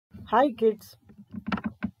Hi kids,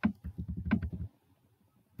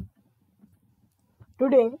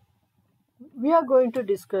 today we are going to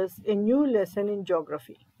discuss a new lesson in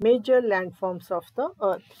geography, major landforms of the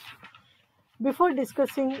earth. Before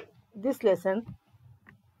discussing this lesson,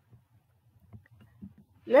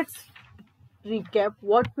 let's recap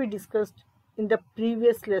what we discussed in the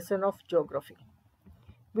previous lesson of geography.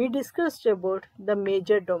 We discussed about the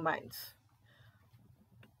major domains.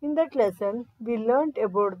 In that lesson, we learned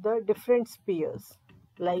about the different spheres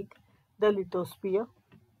like the lithosphere,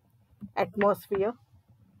 atmosphere,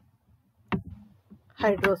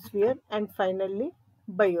 hydrosphere, and finally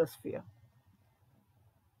biosphere.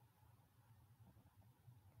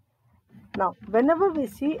 Now, whenever we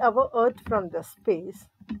see our Earth from the space,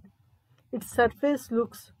 its surface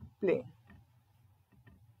looks plain.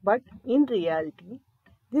 But in reality,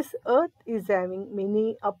 this Earth is having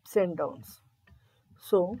many ups and downs.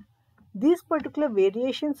 So, these particular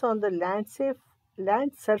variations on the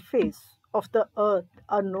land surface of the Earth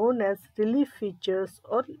are known as relief features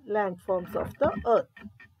or landforms of the Earth.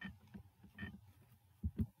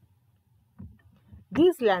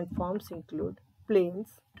 These landforms include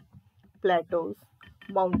plains, plateaus,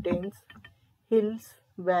 mountains, hills,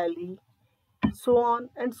 valleys, so on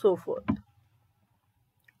and so forth.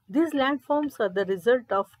 These landforms are the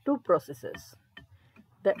result of two processes,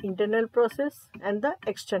 the internal process and the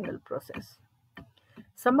external process.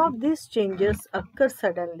 Some of these changes occur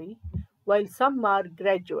suddenly, while some are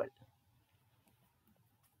gradual.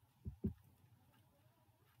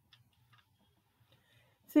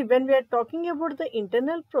 See, when we are talking about the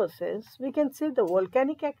internal process, we can see the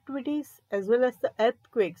volcanic activities as well as the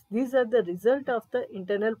earthquakes. These are the result of the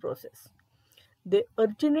internal process. They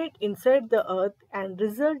originate inside the earth and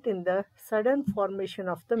result in the sudden formation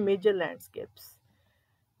of the major landscapes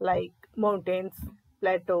like mountains,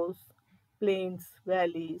 plateaus, plains,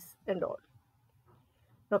 valleys, and all.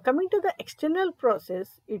 Now, coming to the external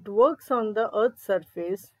process, it works on the Earth's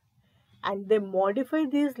surface and they modify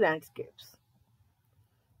these landscapes.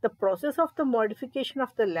 The process of the modification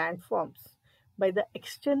of the landforms by the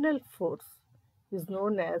external force is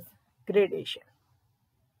known as gradation.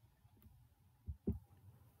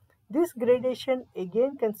 This gradation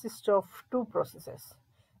again consists of two processes,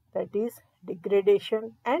 that is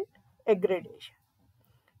degradation and aggradation.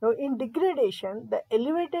 Now, in degradation, the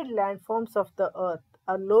elevated landforms of the earth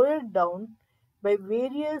are lowered down by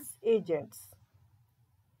various agents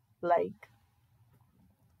like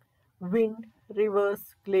wind,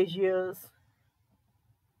 rivers, glaciers.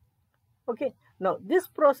 Okay, now this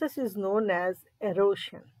process is known as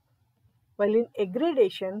erosion. While in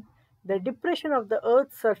aggradation, the depression of the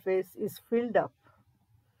earth's surface is filled up.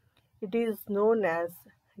 It is known as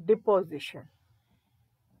deposition.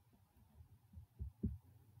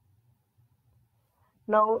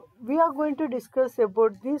 Now, we are going to discuss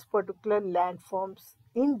about these particular landforms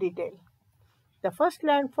in detail. The first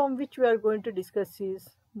landform which we are going to discuss is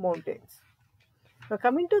mountains. Now,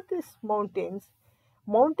 coming to these mountains,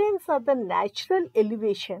 mountains are the natural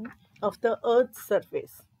elevation of the earth's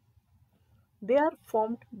surface. They are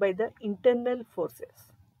formed by the internal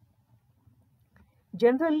forces.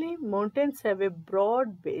 Generally, mountains have a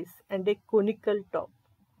broad base and a conical top.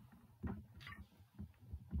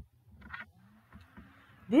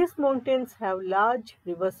 These mountains have large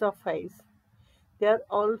rivers of ice. They are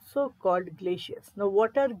also called glaciers. Now,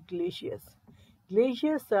 what are glaciers?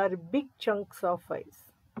 Glaciers are big chunks of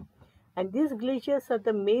ice, and these glaciers are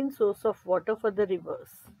the main source of water for the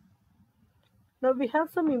rivers. Now, we have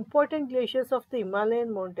some important glaciers of the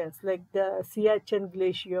Himalayan mountains like the Siachen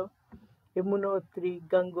Glacier, Yamunotri,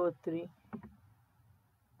 Gangotri.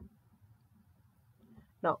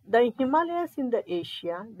 Now, the Himalayas in the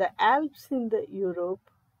Asia, the Alps in the Europe,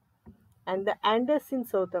 and the Andes in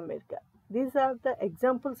South America. These are the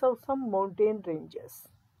examples of some mountain ranges.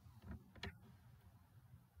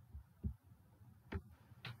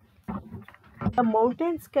 The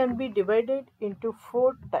mountains can be divided into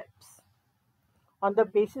four types on the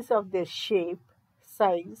basis of their shape,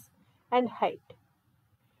 size, and height.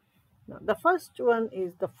 Now, the first one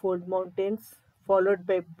is the fold mountains, followed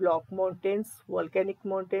by block mountains, volcanic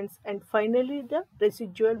mountains, and finally the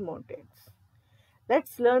residual mountains.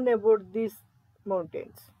 Let's learn about these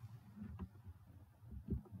mountains.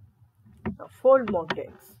 Now, fold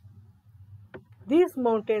mountains. These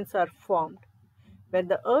mountains are formed when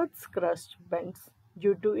the Earth's crust bends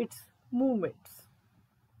due to its movements.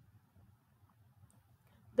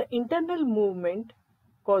 The internal movement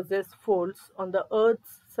causes folds on the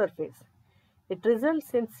Earth's surface. It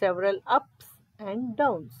results in several ups and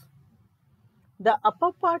downs. The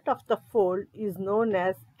upper part of the fold is known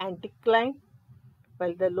as anticline,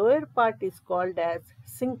 while the lower part is called as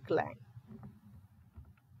syncline.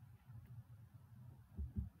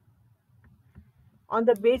 On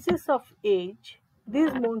the basis of age,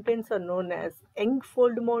 these mountains are known as young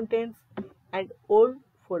fold mountains and old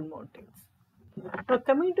fold mountains. Now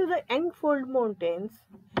coming to the young fold mountains,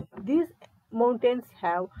 these mountains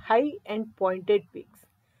have high and pointed peaks.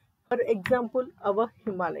 For example, our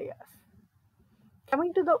Himalayas.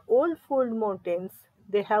 Coming to the old fold mountains,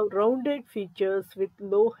 they have rounded features with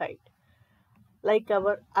low height, like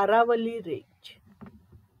our Aravalli range.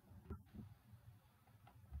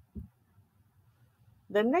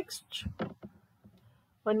 The next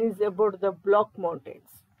one is about the block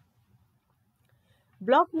mountains.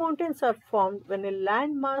 Block mountains are formed when a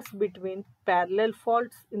landmass between parallel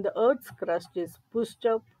faults in the Earth's crust is pushed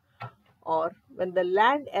up or when the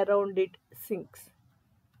land around it sinks.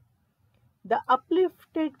 The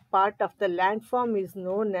uplifted part of the landform is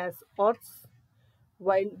known as orths,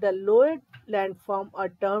 while the lowered landform are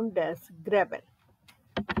termed as graben.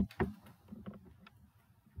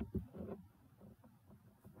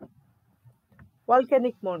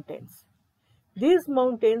 Volcanic mountains. These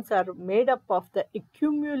mountains are made up of the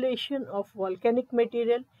accumulation of volcanic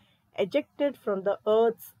material ejected from the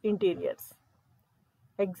Earth's interiors.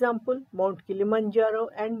 Example, Mount Kilimanjaro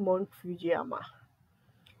and Mount Fujiyama.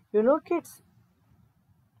 You know, kids,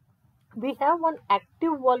 we have one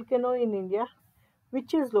active volcano in India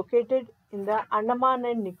which is located in the Andaman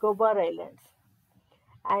and Nicobar Islands.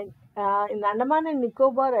 And in Andaman and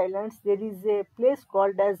Nicobar Islands, there is a place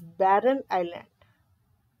called as Barren Island.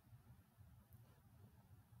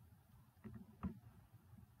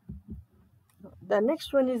 The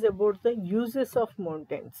next one is about the uses of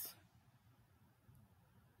mountains.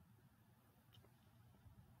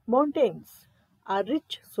 Mountains are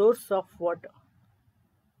rich source of water.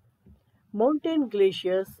 Mountain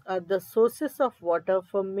glaciers are the sources of water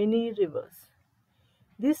for many rivers.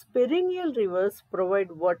 These perennial rivers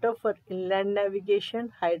provide water for inland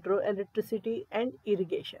navigation, hydroelectricity, and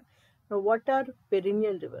irrigation. Now, what are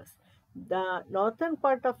perennial rivers? The northern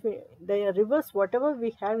part of the rivers, whatever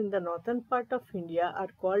we have in the northern part of India, are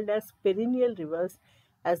called as perennial rivers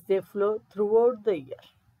as they flow throughout the year.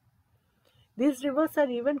 These rivers are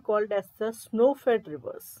even called as the snow-fed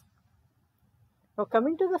rivers. Now,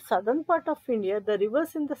 coming to the southern part of India, the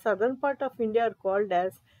rivers in the southern part of India are called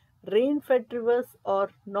as rain-fed rivers or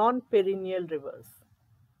non-perennial rivers.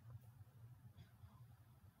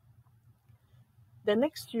 The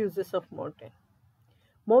next uses of mountain.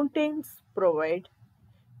 Mountains provide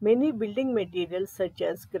many building materials such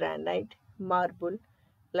as granite, marble,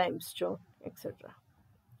 limestone, etc.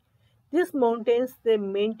 These mountains, they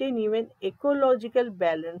maintain even ecological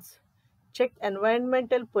balance, check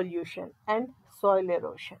environmental pollution and soil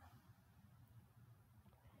erosion.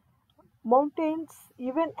 Mountains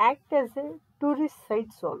even act as a tourist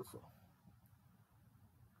sites also.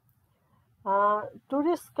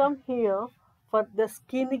 Tourists come here for the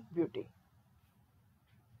scenic beauty.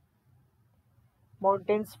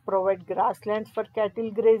 Mountains provide grasslands for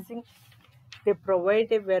cattle grazing. They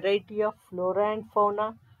provide a variety of flora and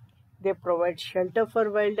fauna. They provide shelter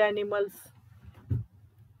for wild animals.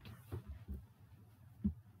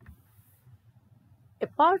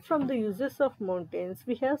 Apart from the uses of mountains,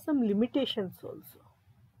 we have some limitations also.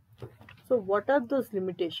 So what are those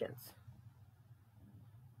limitations?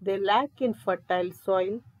 They lack in fertile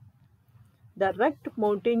soil. The rugged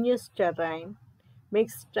mountainous terrain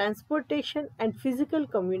makes transportation and physical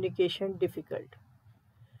communication difficult.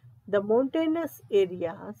 The mountainous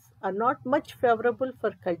areas are not much favorable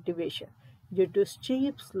for cultivation due to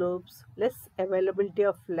steep slopes, less availability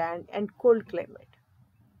of land, and cold climate.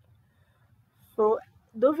 So,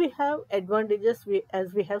 though we have advantages,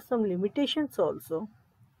 as we have some limitations also,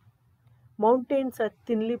 mountains are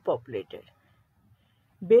thinly populated.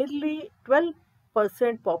 Barely 12%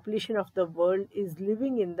 population of the world is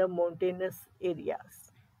living in the mountainous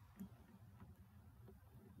areas.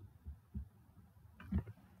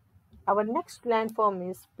 Our next landform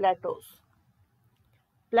is plateaus.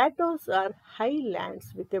 Plateaus are high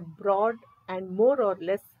lands with a broad and more or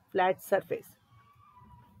less flat surface.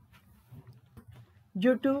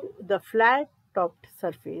 Due to the flat-topped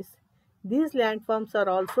surface, these landforms are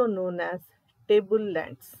also known as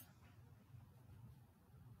tablelands.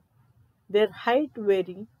 Their height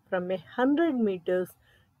vary from 100 meters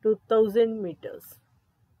to 1000 meters.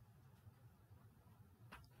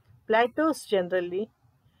 Plateaus generally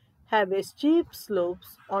have a steep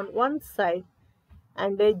slopes on one side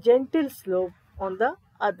and a gentle slope on the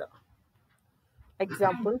other.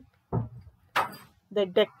 Example, the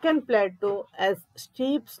Deccan Plateau has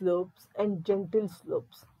steep slopes and gentle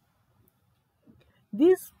slopes.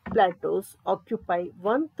 These plateaus occupy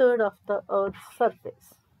one third of the Earth's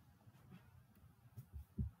surface.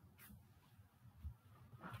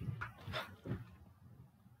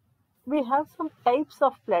 We have some types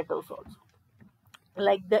of plateaus also,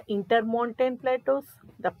 like the intermontane plateaus,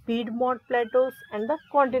 the Piedmont plateaus, and the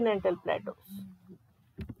continental plateaus.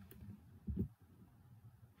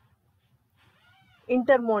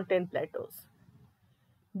 Intermontane plateaus.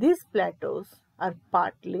 These plateaus are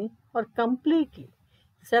partly or completely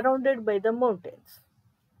surrounded by the mountains.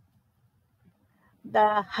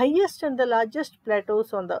 The highest and the largest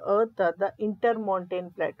plateaus on the earth are the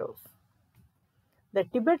intermontane plateaus. The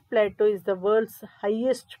Tibet Plateau is the world's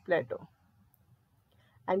highest plateau,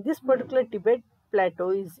 and this particular Tibet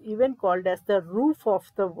Plateau is even called as the roof of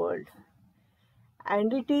the world,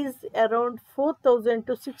 and it is around 4,000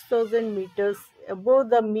 to 6,000 meters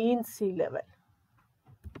above the mean sea level.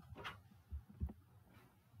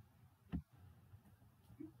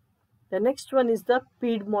 The next one is the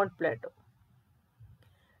Piedmont Plateau.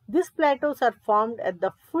 These plateaus are formed at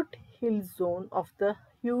the foothill zone of the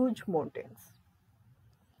huge mountains.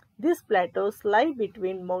 These plateaus lie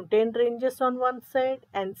between mountain ranges on one side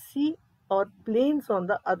and sea or plains on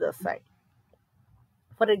the other side.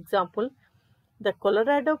 For example, the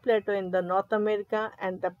Colorado Plateau in the North America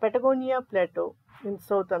and the Patagonia Plateau in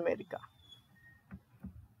South America.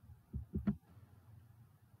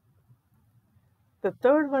 The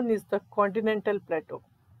third one is the Continental Plateau.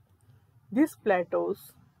 These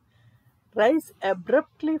plateaus rise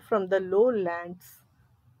abruptly from the lowlands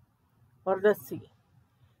or the sea.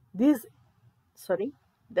 These,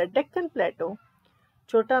 the Deccan Plateau,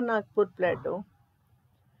 Chota Nagpur Plateau,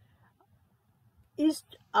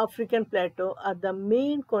 East African Plateau are the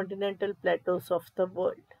main continental plateaus of the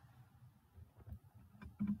world.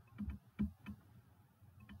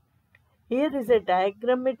 Here is a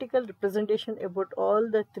diagrammatical representation about all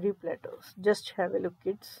the three plateaus. Just have a look,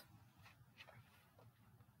 kids.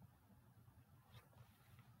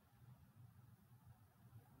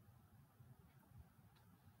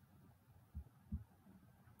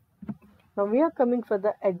 Now we are coming for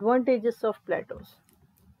the advantages of plateaus.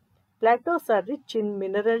 Plateaus are rich in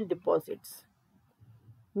mineral deposits.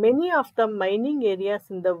 Many of the mining areas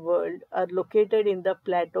in the world are located in the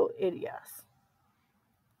plateau areas.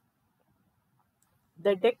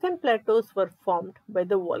 The Deccan Plateaus were formed by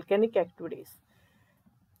the volcanic activities.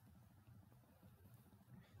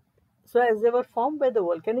 So as they were formed by the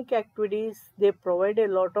volcanic activities, they provide a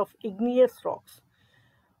lot of igneous rocks,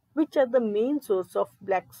 which are the main source of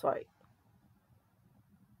black soil.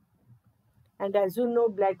 And as you know,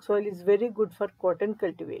 black soil is very good for cotton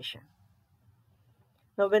cultivation.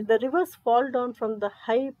 Now when the rivers fall down from the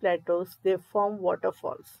high plateaus, they form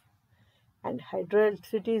waterfalls. And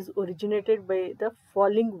hydroelectricity is originated by the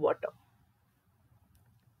falling water.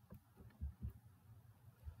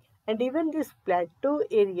 And even these plateau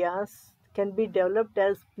areas can be developed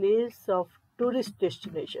as places of tourist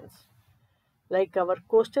destinations, like our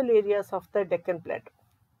coastal areas of the Deccan Plateau.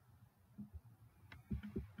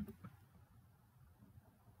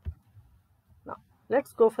 Now,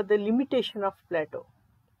 let's go for the limitation of plateau.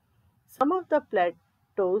 Some of the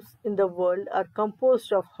plateaus in the world are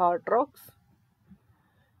composed of hard rocks,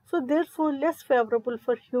 so therefore less favorable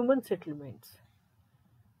for human settlements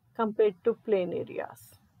compared to plain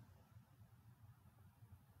areas.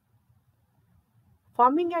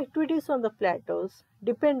 Farming activities on the plateaus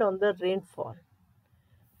depend on the rainfall.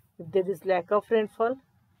 If there is lack of rainfall,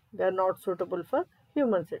 they are not suitable for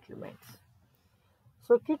human settlements.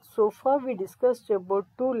 So kids, so far we discussed about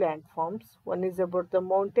two landforms. One is about the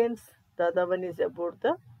mountains, the other one is about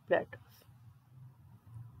the plateaus.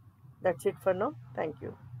 That's it for now. Thank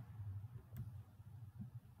you.